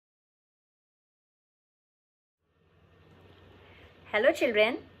Hello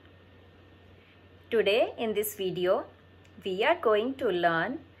children. Today in this video we are going to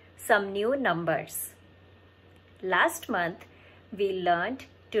learn some new numbers. Last month we learned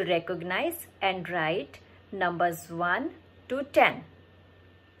to recognize and write numbers 1 to 10.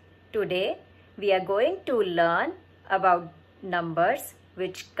 Today we are going to learn about numbers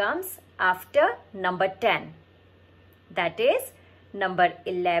which comes after number 10. That is number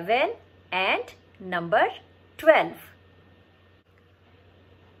 11 and number 12.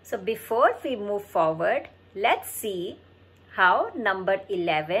 So before we move forward, let's see how number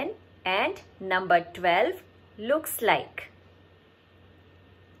 11 and number 12 looks like.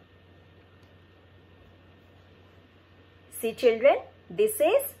 See children, this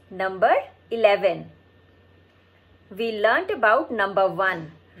is number 11. We learnt about number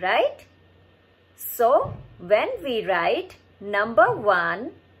 1, right? So when we write number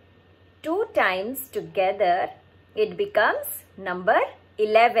 1 2 times together, it becomes number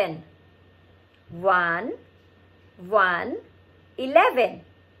 11. 1, 1, 11.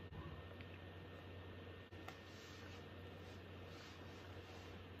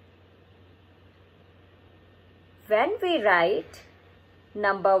 When we write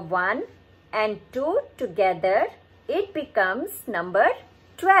number 1 and 2 together, it becomes number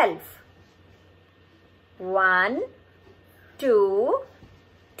 12. 1, 2,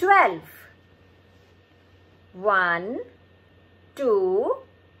 12. 1, 2,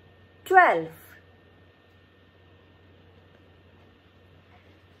 12.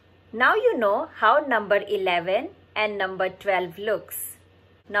 Now you know how number 11 and number 12 looks.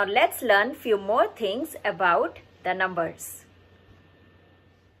 Now let's learn few more things about the numbers.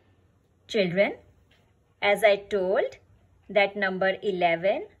 Children, as I told that number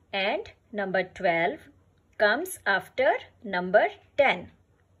 11 and number 12 comes after number 10.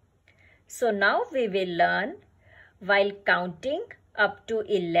 So now we will learn while counting up to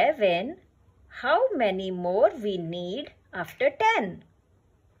 11 how many more we need after 10.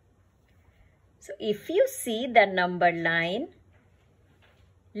 So if you see the number line,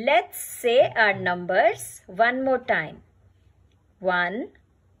 let's say our numbers one more time. 1,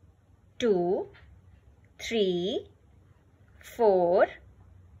 2, 3, 4,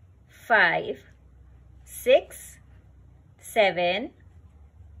 5, 6, 7,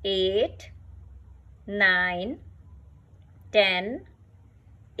 8, 9, 10,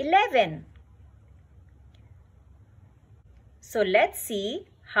 11. So let's see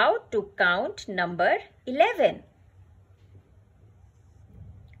how to count number 11.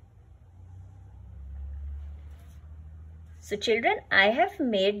 So children, I have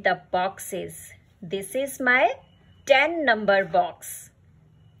made the boxes. This is my 10 number box.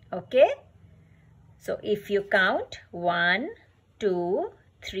 Okay. So if you count 1, 2,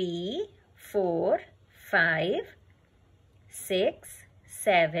 3, 4, 5, 6,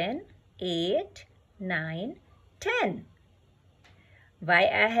 7, 8, 9, 10. Why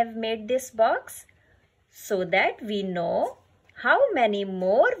I have made this box? So that we know how many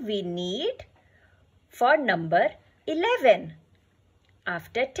more we need for number 11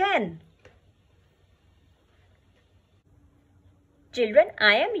 after 10. Children,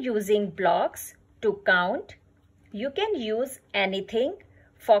 I am using blocks to count. You can use anything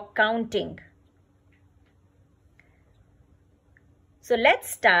for counting. So let's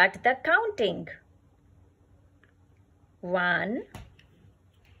start the counting. 1,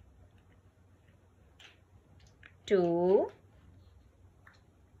 2,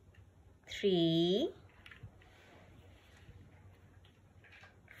 3,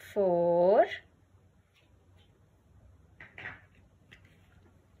 4,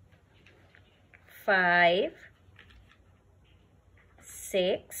 5,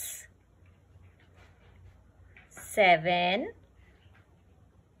 6, 7,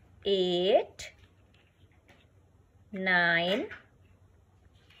 8, 9,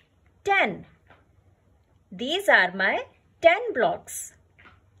 10. These are my 10 blocks.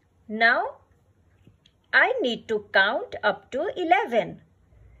 Now, I need to count up to 11.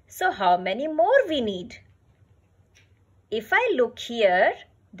 So, how many more we need? If I look here,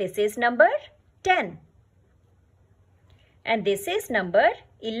 this is number 10. And this is number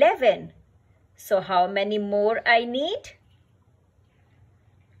 11. So, how many more I need?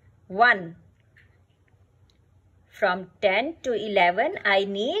 1. From 10 to 11, I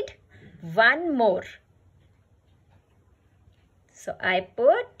need 1 more. So, I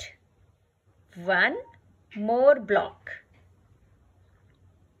put 1 more block.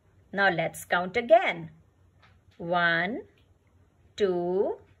 Now, let's count again. 1,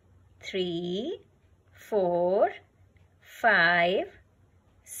 2, 3, 4, 5,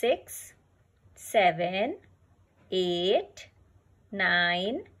 6, 7, 8,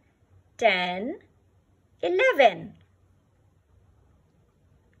 9, 10, 11.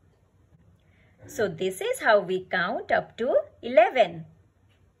 So this is how we count up to 11.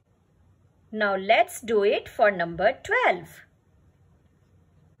 Now let's do it for number 12.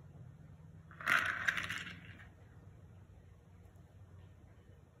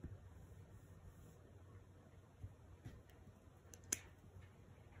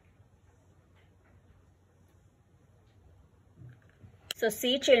 So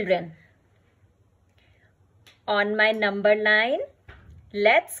see children, on my number line,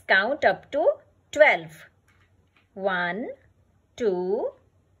 let's count up to 12. 1, 2,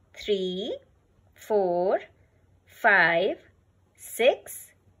 3, 4, 5,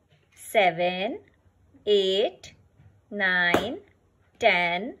 6, 7, 8, 9,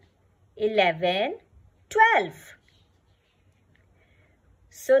 10, 11, 12.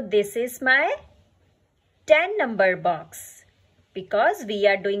 So this is my 10 number box because we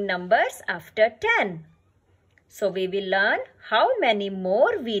are doing numbers after 10. So we will learn how many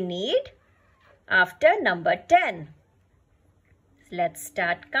more we need after number 10. Let's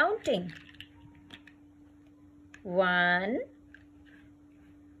start counting. 1,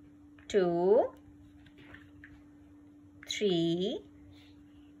 2, 3,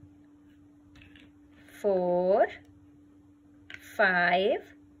 4, 5,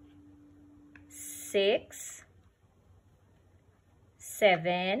 6,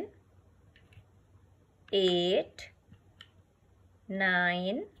 7, 8,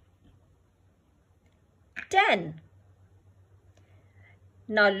 9, 10.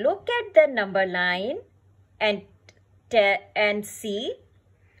 Now look at the number line and see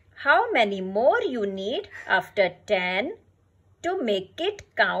how many more you need after 10 to make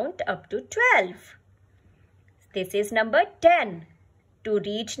it count up to 12. This is number 10. To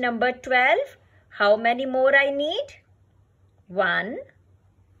reach number 12, how many more I need? 1,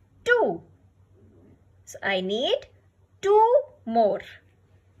 2. So I need 2 more.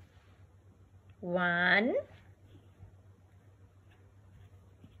 1,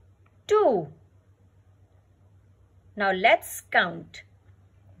 2. Now let's count.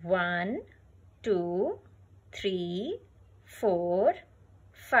 1, 2, 3, 4,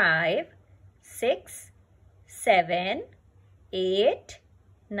 5, 6, 7, 8,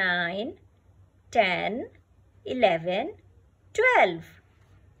 9, 10, 11, 12.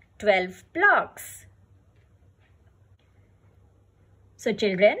 12 blocks. So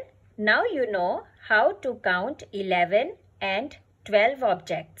children, now you know how to count 11 and 12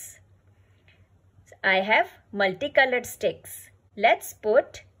 objects. I have multicolored sticks. Let's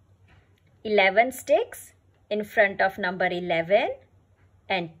put 11 sticks in front of number 11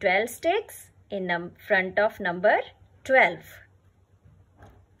 and 12 sticks in front of number 12.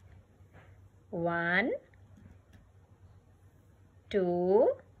 1, 2,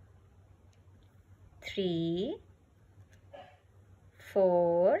 3,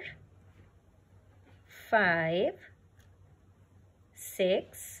 4, 5,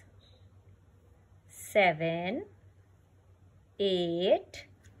 6, 7, 8,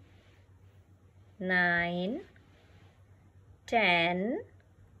 9, 10,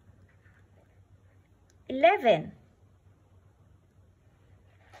 11.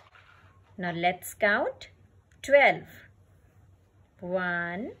 Now let's count 12.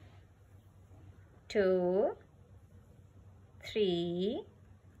 1, 2, 3,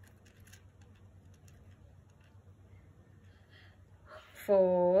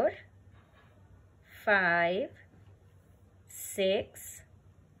 4, 5, 6,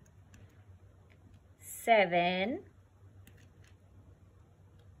 7,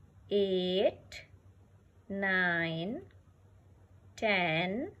 8, 9,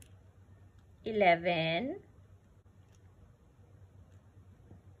 10, 11,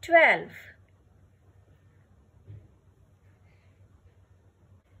 12.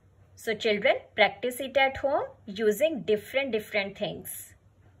 So children, practice it at home using different things.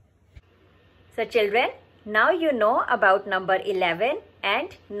 So children, now you know about number 11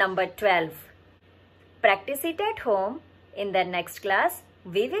 and number 12. Practice it at home. In the next class,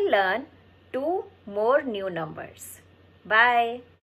 we will learn 2 more new numbers. Bye.